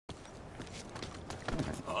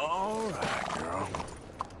All right, girl.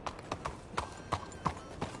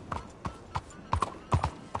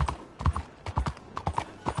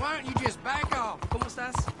 Why don't you just back off? ¿Cómo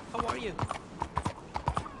estás? How are you?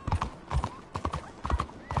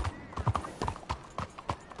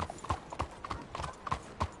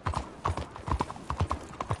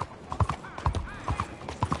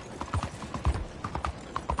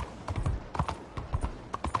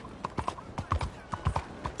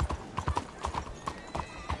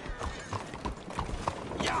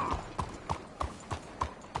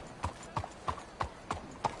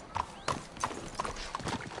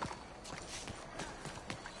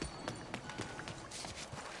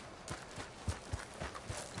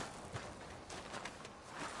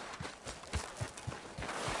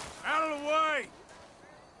 Out of the way!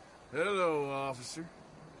 Hello, officer.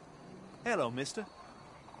 Hello, mister.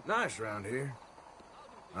 Nice round here.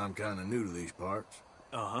 I'm kind of new to these parts.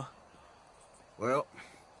 Uh-huh. Well,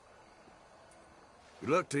 good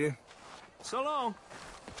luck to you. So long.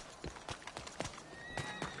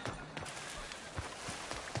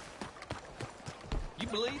 You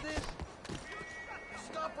believe this?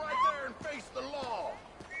 Stop right there and face the law.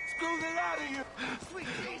 Screw the out of you. Sweet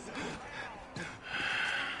Jesus.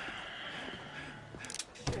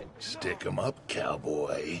 Stick 'em up,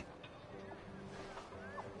 cowboy.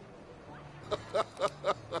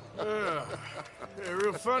 Yeah,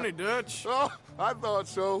 real funny, Dutch. Oh, I thought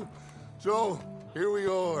so. So, here we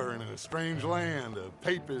are in a strange land of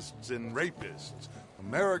papists and rapists.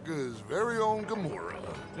 America's very own Gomorrah.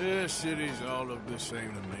 This cities all look the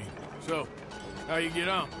same to me. So, how you get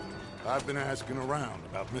on? I've been asking around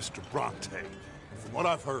about Mr. Bronte. From what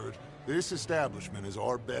I've heard, this establishment is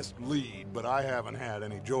our best lead, but I haven't had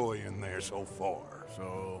any joy in there so far.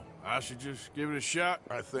 So, I should just give it a shot?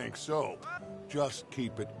 I think so. Just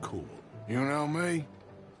keep it cool. You know me?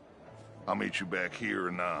 I'll meet you back here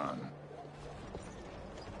anon.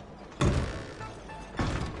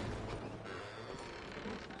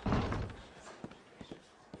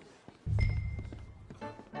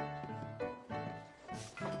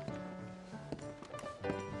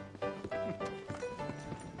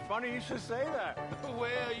 Funny you should say that. Well,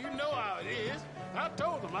 you know how it is. I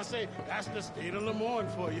told them. I said, that's the state of Lemoyne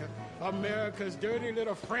for you. America's dirty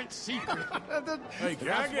little French secret. Hey, can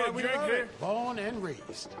I get a drink here? Born and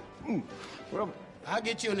raised. Well, I'll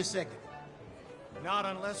get you in a second. Not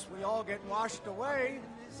unless we all get washed away.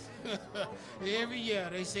 Every year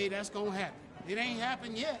they say that's gonna happen. It ain't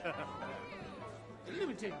happened yet. Let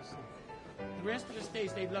me tell you something. The rest of the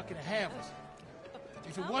states, they lucky to have us.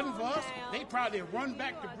 If it wasn't for us, they'd probably run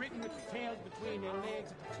back to Britain with their tails between their legs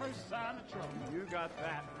at the first sign of trouble. You got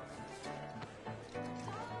that.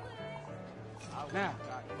 Now,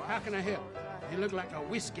 how can I help? You look like a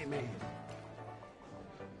whiskey man.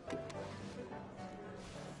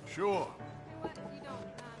 Sure.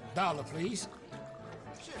 $1, please.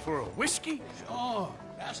 For a whiskey? Oh,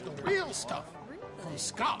 that's the real stuff. From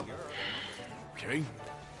Scotland. Okay.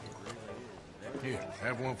 Here,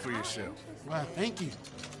 have one for yourself. Well, thank you.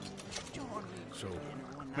 So,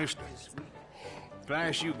 mister, can I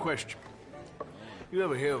ask you a question? You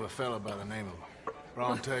ever hear of a fella by the name of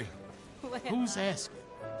Bronte? Who's asking?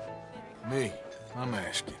 Me. I'm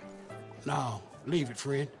asking. No, leave it,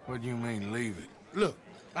 friend. What do you mean, leave it? Look,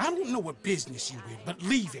 I don't know what business you in, but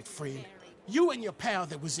leave it, friend. You and your pal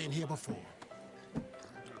that was in here before.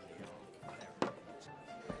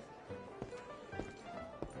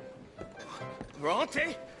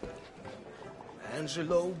 Bronte?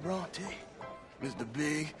 Angelo Bronte? Mr.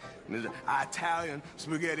 Big, Mr. Italian,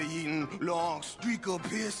 spaghetti-eating, long streak of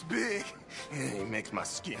piss big. Yeah, he makes my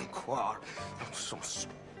skin crawl. I'm so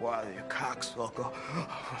spoiled, you cocksucker.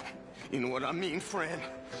 You know what I mean, friend?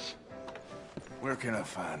 Where can I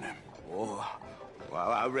find him? Oh, well,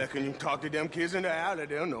 I reckon you talk to them kids in the alley,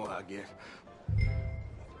 they'll know, I guess.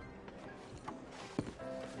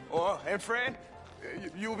 Oh, and friend,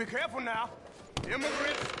 you'll be careful now.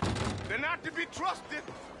 Immigrants, they're not to be trusted.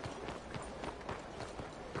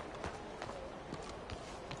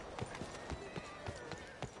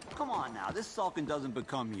 Come on now, this sulking doesn't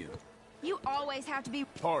become you. You always have to be...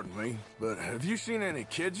 Pardon me, but have you seen any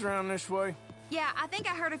kids around this way? Yeah, I think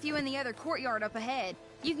I heard a few in the other courtyard up ahead.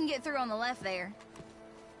 You can get through on the left there.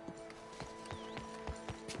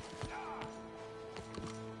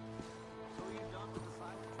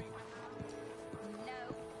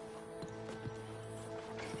 No.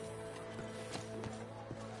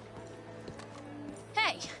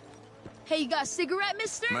 Hey. Hey, you got a cigarette,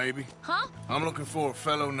 mister? Maybe. Huh? I'm looking for a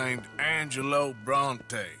fellow named Angelo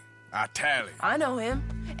Bronte. Italian. I know him.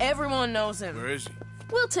 Everyone knows him. Where is he?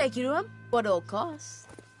 We'll take you to him. What it'll cost.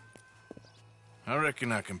 I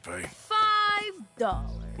reckon I can pay.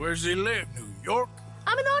 $5. Where's he live? New York?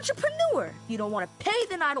 I'm an entrepreneur. If you don't want to pay,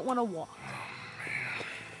 then I don't want to walk.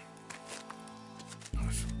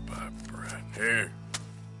 Let's buy bread. Here.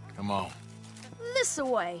 Come on. This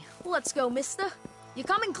away. Let's go, mister. You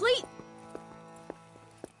coming, Cleet?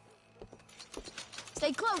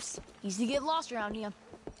 Stay close. Easy to get lost around here.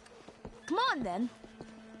 Come on, then.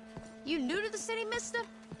 You new to the city, mister?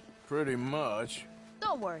 Pretty much.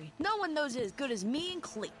 Don't worry. No one knows it as good as me and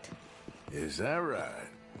Cleet. Is that right?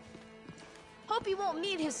 Hope you won't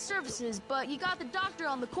need his services, but you got the doctor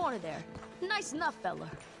on the corner there. Nice enough, fella.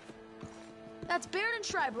 That's Baird and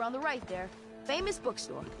Schreiber on the right there. Famous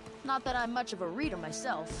bookstore. Not that I'm much of a reader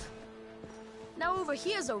myself. Now over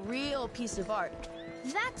here's a real piece of art.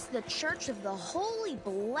 That's the Church of the Holy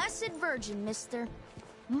Blessed Virgin, mister.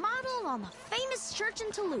 Modeled on the famous church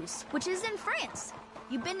in Toulouse, which is in France.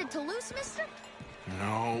 You been to Toulouse, mister?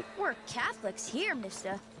 No. We're Catholics here,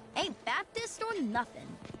 mister. Ain't Baptist or nothing.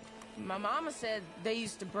 My mama said they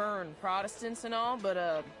used to burn Protestants and all, but,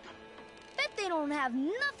 Bet they don't have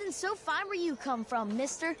nothing so fine where you come from,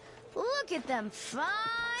 mister. Look at them fine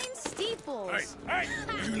steeples. Hey,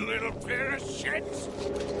 you little pair of shits!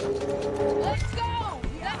 Let's go!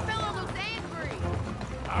 That fella looks angry!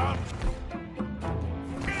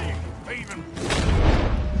 Get him, thieving!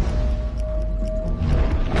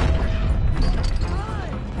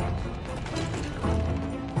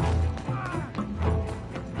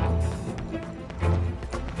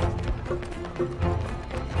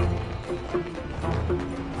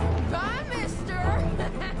 Bye, mister!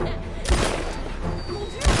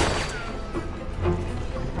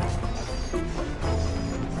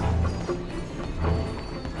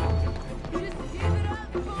 Just give it up,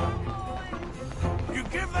 boy! You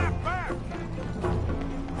give that back!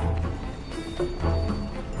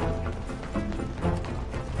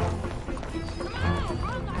 Come on,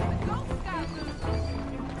 run like the Ghost Scout!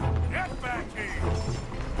 Get back here!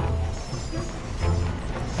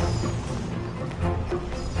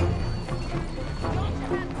 Don't you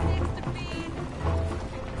have sticks to feed?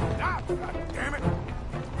 Ah, God damn it!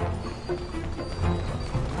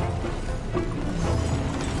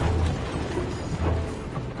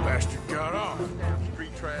 Bastard got off.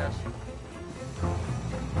 Street trash.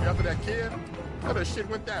 You after that kid? How that shit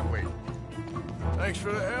went that way? Thanks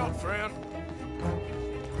for the help, friend.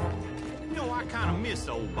 You know, I kind of miss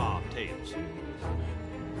old Bob Tails.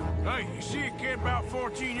 Hey, you see a kid about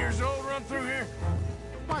 14 years old run through here?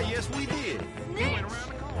 Why, yes, we did. He went around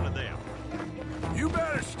the corner there. You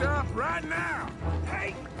better stop right now.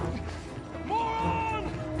 Hey!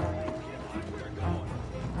 Moron!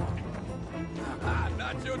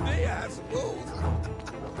 Not your day, I suppose.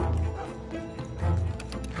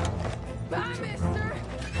 Bye, mister!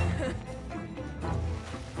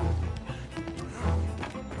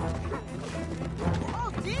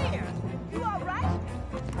 Oh, dear! You all right?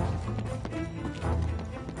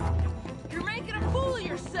 You're making a fool of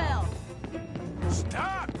yourself!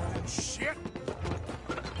 Stop that shit!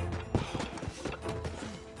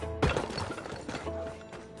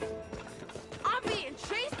 I'm being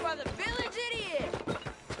chased by the village idiot!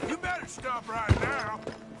 You better stop right now.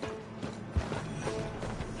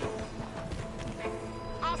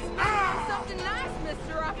 I'll smack you something nice,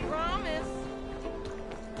 mister, I promise.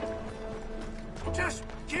 Just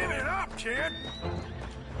give it up, kid.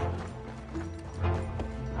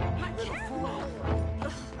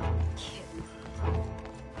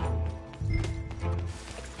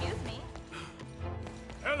 Excuse me.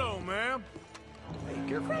 Hello, ma'am.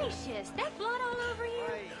 Gracious, that blood all over you?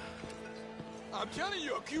 I'm telling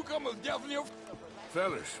you, a cucumber's definitely a...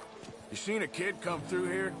 Fellas, you seen a kid come through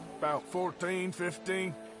here? About 14,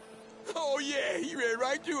 15? Oh, yeah, he ran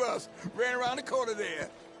right to us. Ran around the corner there.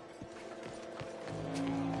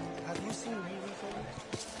 Have you seen me before?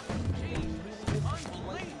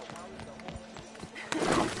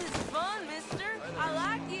 This is fun, mister. I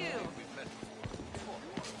like you.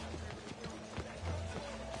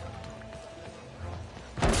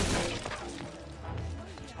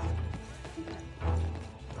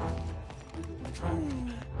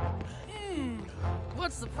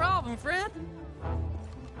 What's the problem, friend?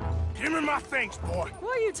 Give me my things, boy.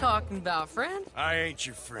 What are you talking about, friend? I ain't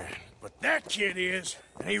your friend, but that kid is,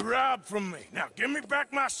 and he robbed from me. Now give me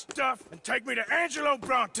back my stuff and take me to Angelo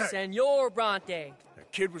Bronte. Senor Bronte.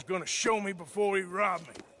 That kid was gonna show me before he robbed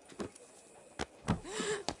me.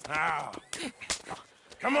 Now,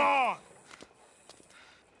 come on.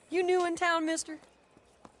 You new in town, mister?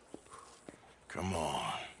 Come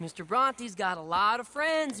on. Mr. Bronte's got a lot of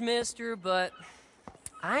friends, mister, but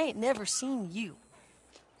I ain't never seen you.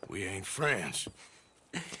 We ain't friends.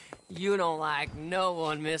 You don't like no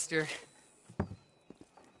one, mister.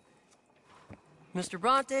 Mr.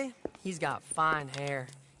 Bronte, he's got fine hair.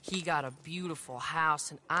 He got a beautiful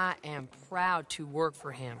house, and I am proud to work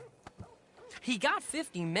for him. He got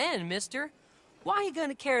 50 men, mister. Why he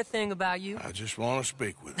gonna care a thing about you? I just want to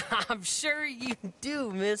speak with him. I'm sure you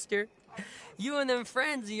do, mister. You and them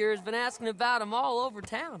friends of yours been asking about him all over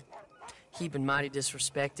town. He been mighty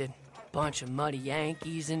disrespected. Bunch of muddy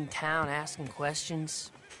Yankees in town asking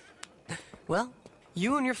questions. Well,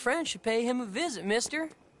 you and your friend should pay him a visit, mister.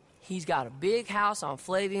 He's got a big house on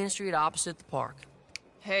Flavian Street opposite the park.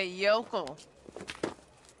 Hey, yokel.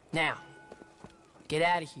 Now, get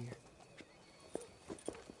out of here.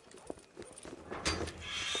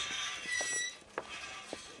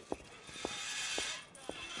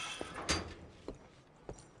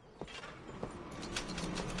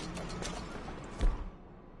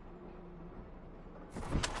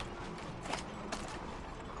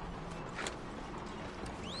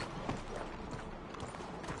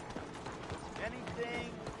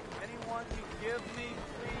 Anything, anyone you give me,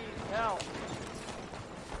 please help.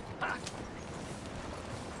 Ha!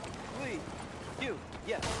 Please, you,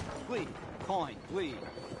 yes, please, coin, please.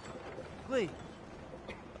 Please,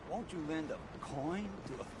 won't you lend a coin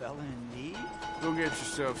to a fella in need? Go get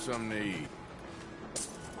yourself something to eat.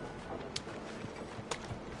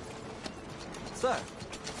 Sir,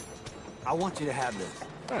 I want you to have this.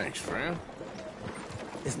 Thanks, friend.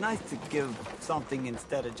 It's nice to give something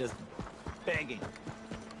instead of just begging.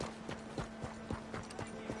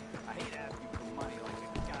 I hate asking for money like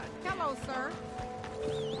a guy. Hello, sir.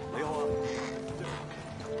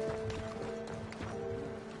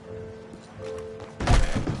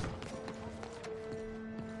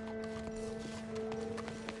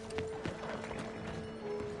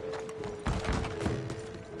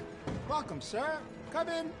 Welcome, sir. Come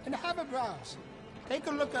in and have a browse. Take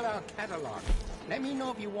a look at our catalog. Let me know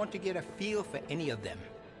if you want to get a feel for any of them.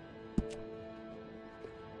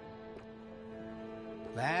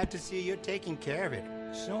 Glad to see you're taking care of it.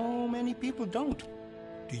 So many people don't.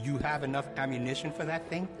 Do you have enough ammunition for that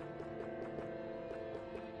thing?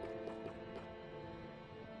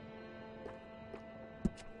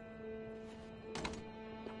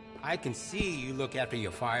 I can see you look after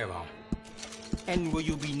your firearm. And will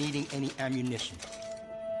you be needing any ammunition?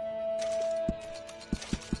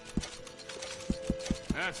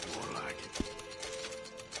 That's more like it.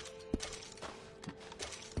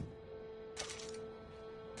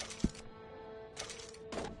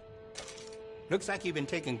 Looks like you've been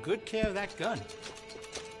taking good care of that gun.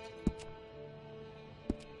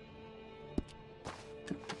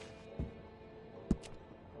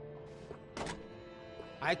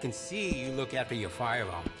 I can see you look after your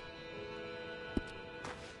firearm.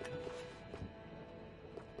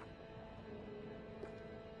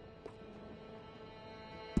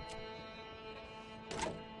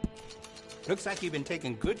 Looks like you've been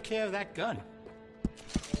taking good care of that gun.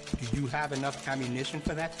 Do you have enough ammunition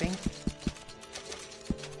for that thing?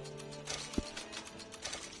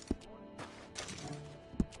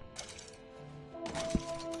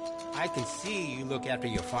 I can see you look after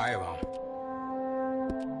your firearm.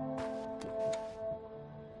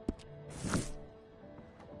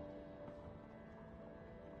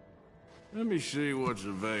 Let me see what's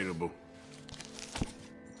available.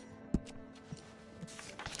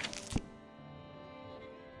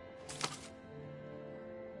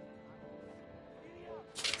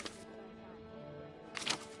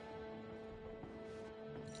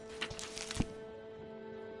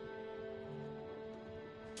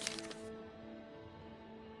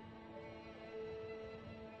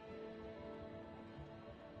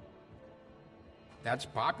 That's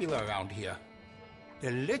popular around here.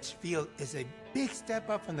 The Litchfield is a big step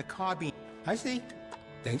up from the carbine. I see.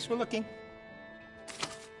 Thanks for looking.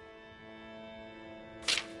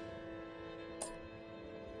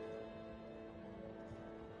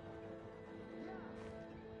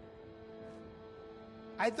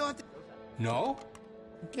 I thought... No?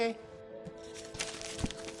 Okay.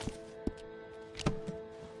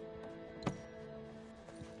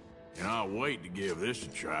 I'll wait to give this a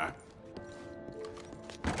try.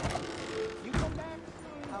 You come back?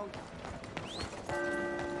 I'll...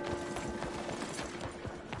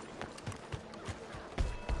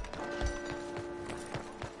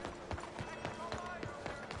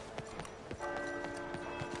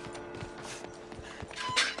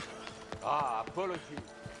 Apologies.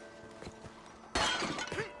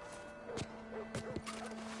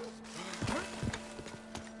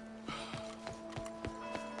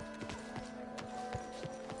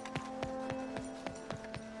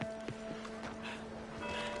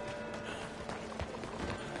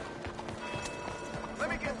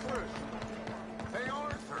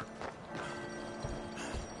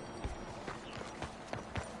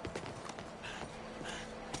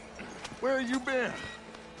 Where you been?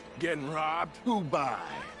 Getting robbed? Who by?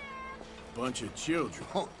 Bunch of children.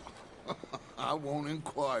 I won't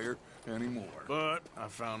inquire anymore. But I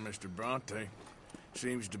found Mr. Bronte.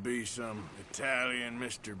 Seems to be some Italian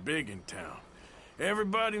Mr. Big in town.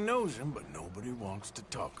 Everybody knows him, but nobody wants to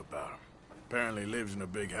talk about him. Apparently lives in a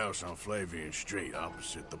big house on Flavian Street,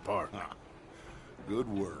 opposite the park. Good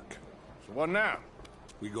work. So what now?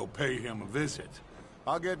 We go pay him a visit.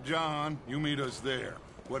 I'll get John, you meet us there.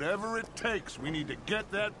 Whatever it takes, we need to get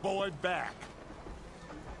that boy back.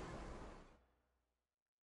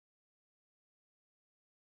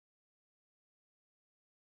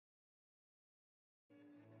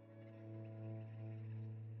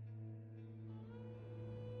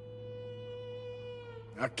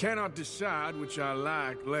 I cannot decide which I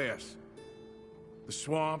like less. The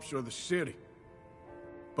swamps or the city.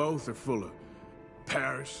 Both are full of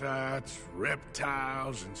parasites,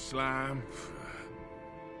 reptiles, and slime.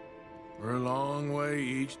 We're a long way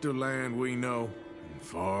east of land we know, and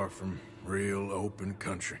far from real open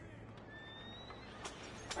country.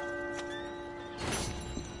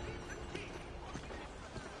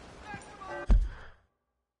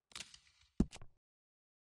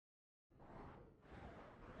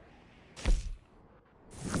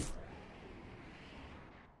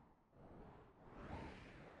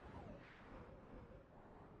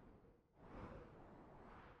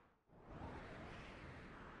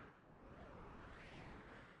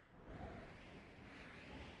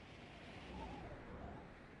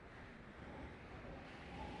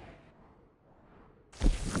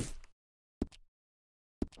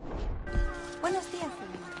 Buenos días,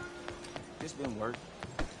 señor. It's been work.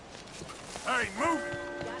 Hey, move it!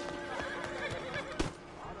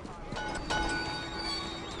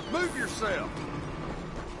 Move yourself!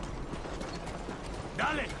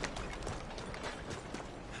 Dale!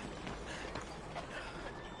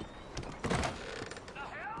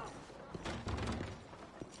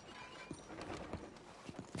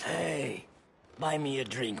 Hey, buy me a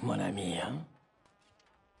drink, mon ami, huh?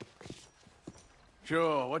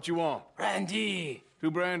 Sure, what you want? Brandy!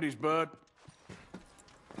 2 brandies, bud.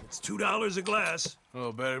 It's $2 a glass.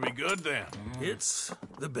 Oh, better be good then. It's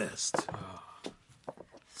the best.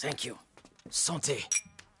 Thank you. Santé.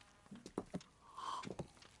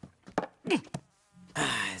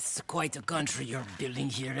 It's quite a country you're building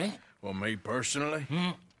here, eh? Well, me personally?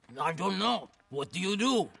 I don't know. What do you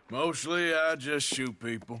do? Mostly, I just shoot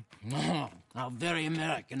people. How very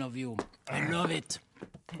American of you. I love it.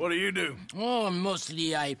 What do you do? Oh,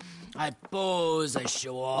 mostly I pose, I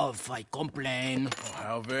show off, I complain. Oh,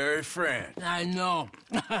 how very French. I know.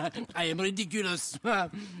 I am ridiculous.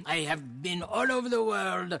 I have been all over the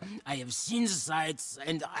world. I have seen the sights,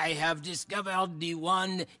 and I have discovered the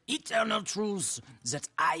one eternal truth that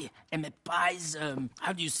I am a pies,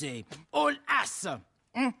 how do you say, all ass.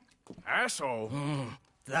 Asshole?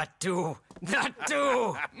 That too. That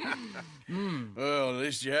too. Well, at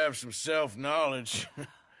least you have some self-knowledge.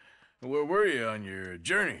 Where were you on your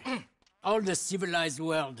journey? All the civilized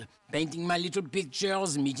world. Painting my little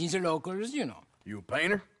pictures, meeting the locals, you know. You a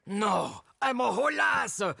painter? No, I'm a whole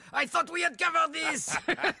ass. I thought we had covered this.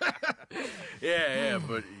 Yeah,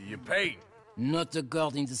 but you paint. Not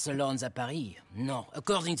according to salons at Paris. No,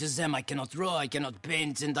 according to them, I cannot draw, I cannot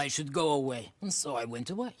paint, and I should go away. And so I went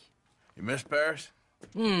away. You miss Paris?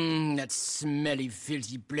 That smelly,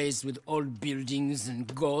 filthy place with old buildings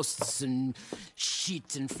and ghosts and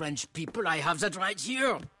shit and French people. I have that right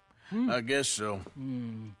here. I guess so.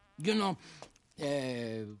 You know,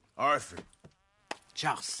 Arthur.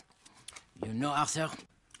 Charles. You know, Arthur?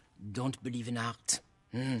 Don't believe in art.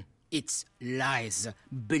 It's lies.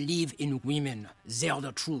 Believe in women. They're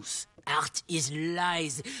the truth. Art is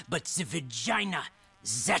lies, but the vagina,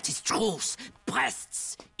 that is truth.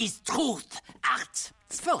 Breasts is truth. Art,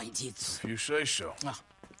 it's for idiots. If you say so.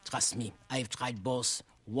 Trust me, I've tried both.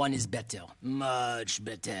 One is better. Much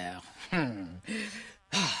better.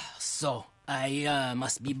 So, I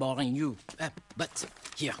must be boring you. But,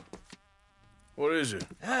 here. What is it?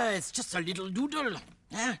 It's just a little doodle.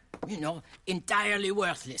 You know, entirely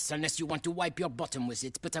worthless, unless you want to wipe your bottom with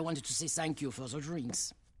it. But I wanted to say thank you for the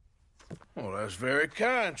drinks. Well, that's very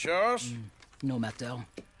kind, Charles. No matter.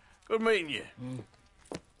 Good meeting you.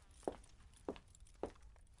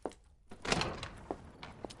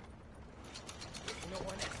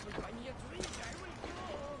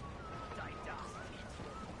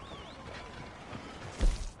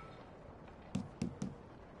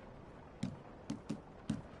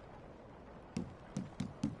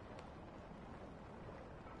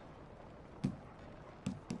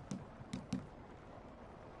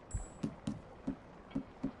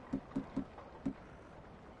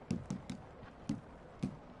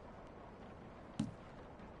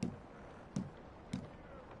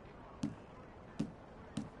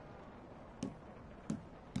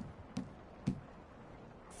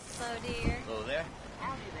 Hello there.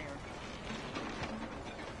 Howdy there.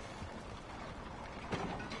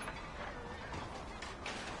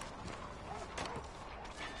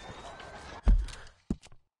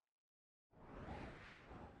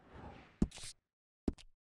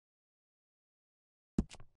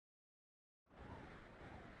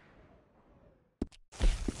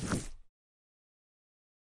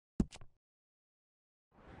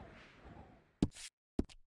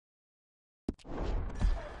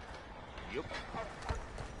 Yep.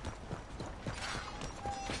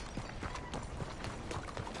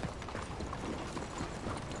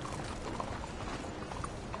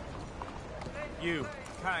 You,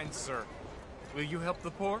 kind sir, will you help the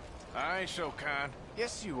poor? I ain't so kind.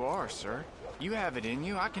 Yes, you are, sir. You have it in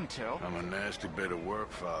you, I can tell. I'm a nasty bit of work,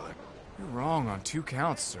 Father. You're wrong on 2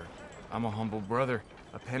 counts, sir. I'm a humble brother,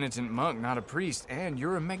 a penitent monk, not a priest, and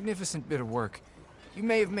you're a magnificent bit of work. You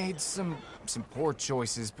may have made some poor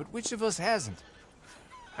choices, but which of us hasn't?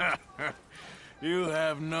 You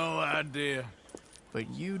have no idea. But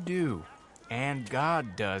you do. And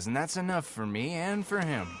God does, and that's enough for me and for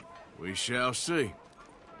him. We shall see.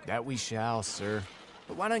 That we shall, sir.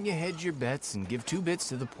 But why don't you hedge your bets and give 2 bits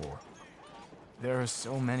to the poor? There are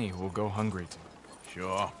so many who will go hungry tonight.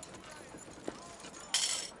 Sure.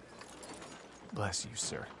 Bless you,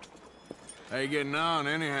 sir. How you getting on,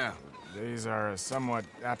 anyhow? These are a somewhat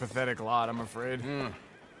apathetic lot, I'm afraid.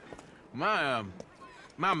 My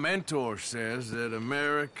mentor says that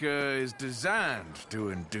America is designed to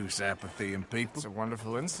induce apathy in people. It's a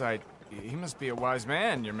wonderful insight. He must be a wise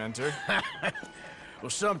man, your mentor. Well,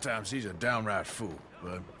 sometimes he's a downright fool,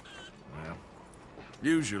 but, well,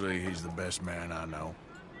 usually he's the best man I know.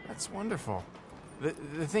 That's wonderful. The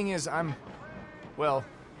thing is, well,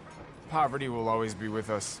 poverty will always be with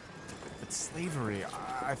us. But slavery,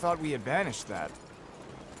 I thought we had banished that.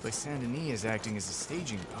 But Saint Denis is acting as a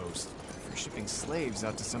staging post for shipping slaves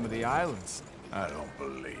out to some of the islands. I don't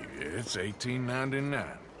believe you. It's 1899.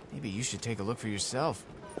 Maybe you should take a look for yourself.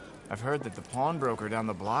 I've heard that the pawnbroker down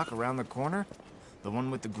the block around the corner, the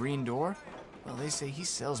one with the green door, well, they say he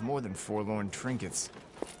sells more than forlorn trinkets.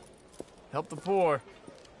 Help the poor.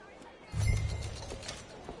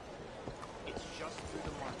 It's just through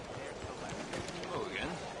the market there to the left. Hello again.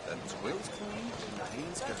 That's Will's clean.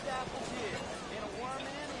 Best apples here. Ain't a worm in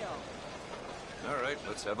any of them. All right,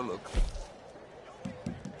 let's have a look.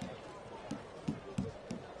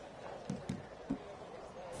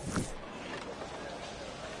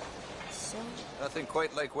 Nothing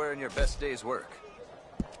quite like wearing your best day's work.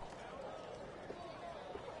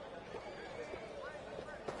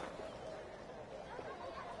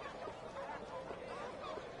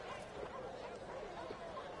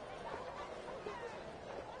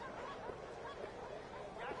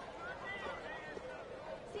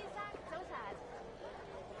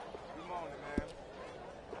 Good morning, man.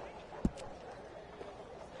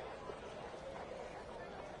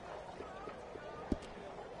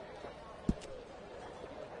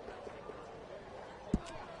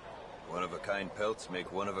 One-of-a-kind pelts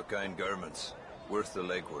make one-of-a-kind garments. Worth the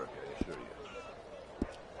legwork, I assure you.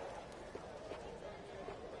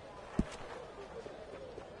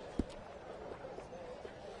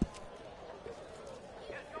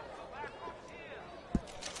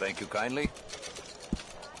 Thank you kindly.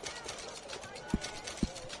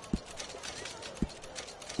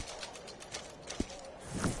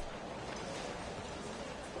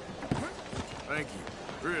 Thank you.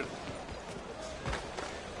 Really.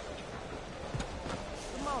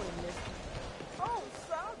 Good morning, mister. Oh,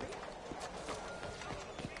 sorry.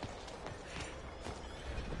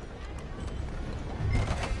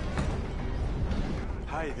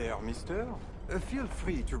 Hi there, mister. Feel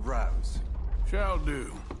free to browse. Shall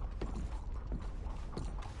do.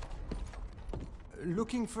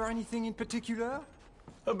 Looking for anything in particular?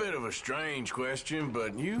 A bit of a strange question,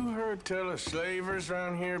 but you heard tell of slavers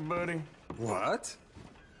around here, buddy? What?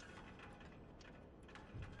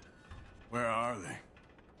 Where are they?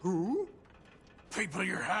 Who? People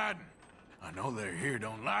you're hiding. I know they're here,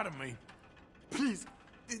 don't lie to me. Please,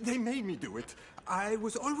 they made me do it. I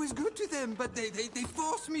was always good to them, but they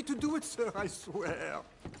forced me to do it, sir, I swear.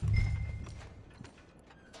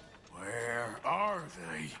 Where are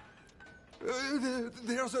they?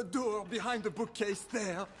 There's a door behind the bookcase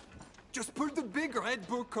there. Just pull the big red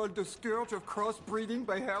book called The Scourge of Crossbreeding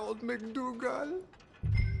by Harold McDougall.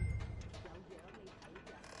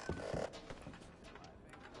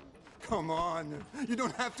 Come on, you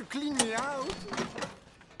don't have to clean me out.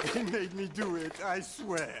 They made me do it, I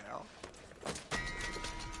swear.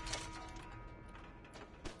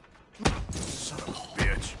 Son of a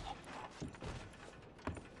bitch.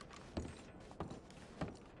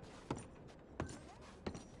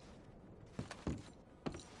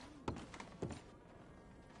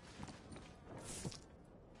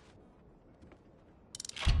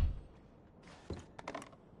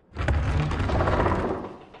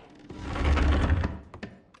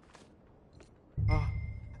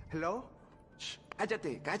 Hello? Shh,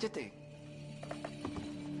 cállate, cállate.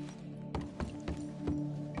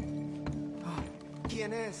 Oh,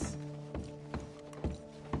 ¿quién es?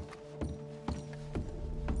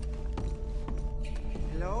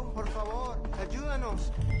 Hello, por favor,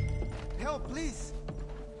 ayúdanos. Help, please.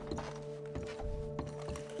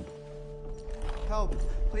 Help,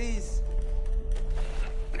 please.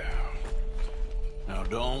 Now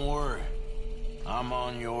don't worry. I'm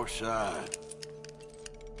on your side.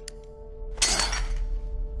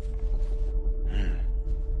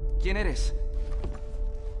 ¿Quién eres?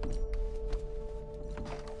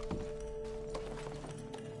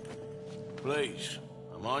 Please,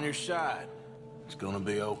 I'm on your side. It's gonna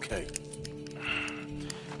be okay.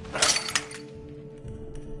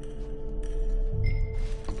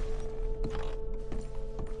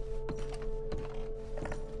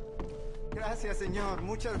 Gracias, señor.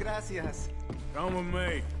 Muchas gracias. Come with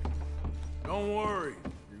me. Don't worry.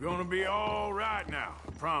 You're gonna be all right now.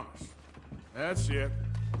 I promise. That's it.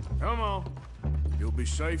 Come on. You'll be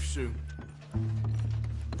safe soon.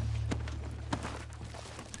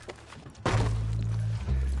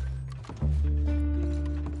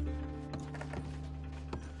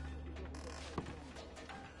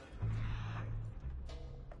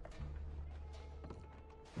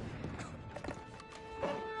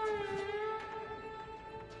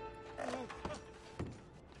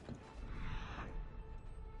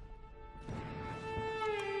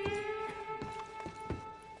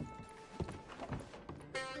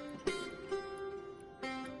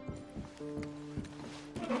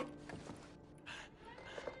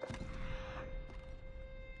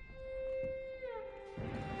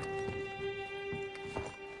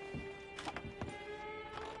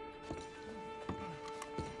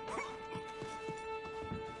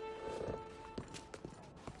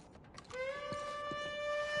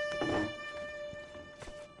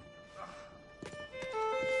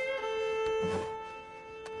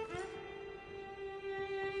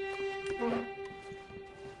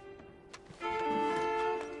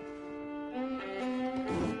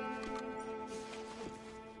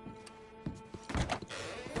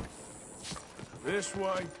 This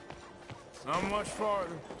way. Not much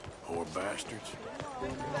farther. Poor bastards.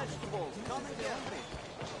 Vegetables, come and get me.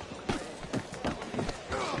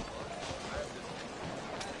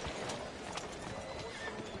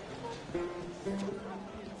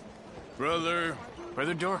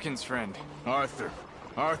 Brother Dorkin's friend. Arthur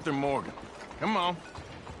Morgan. Come on.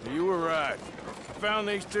 You were right. I found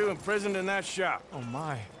these two imprisoned in that shop. Oh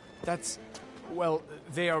my. That's... Well,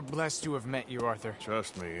 they are blessed to have met you, Arthur.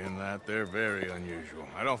 Trust me, in that they're very unusual.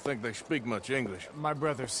 I don't think they speak much English. My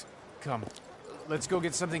brothers, come. Let's go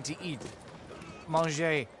get something to eat.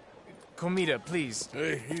 Manger. Comida, please.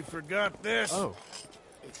 Hey, you forgot this? Oh.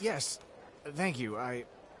 Yes. Thank you.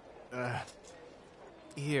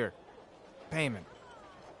 Here. Payment.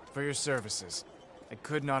 For your services. I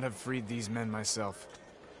could not have freed these men myself.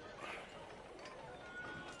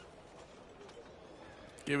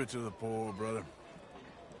 Give it to the poor, brother.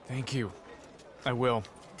 Thank you. I will.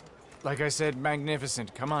 Like I said,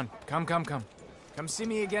 magnificent. Come on. Come. Come see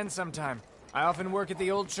me again sometime. I often work at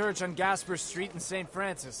the old church on Gasper Street in St.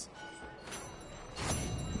 Francis.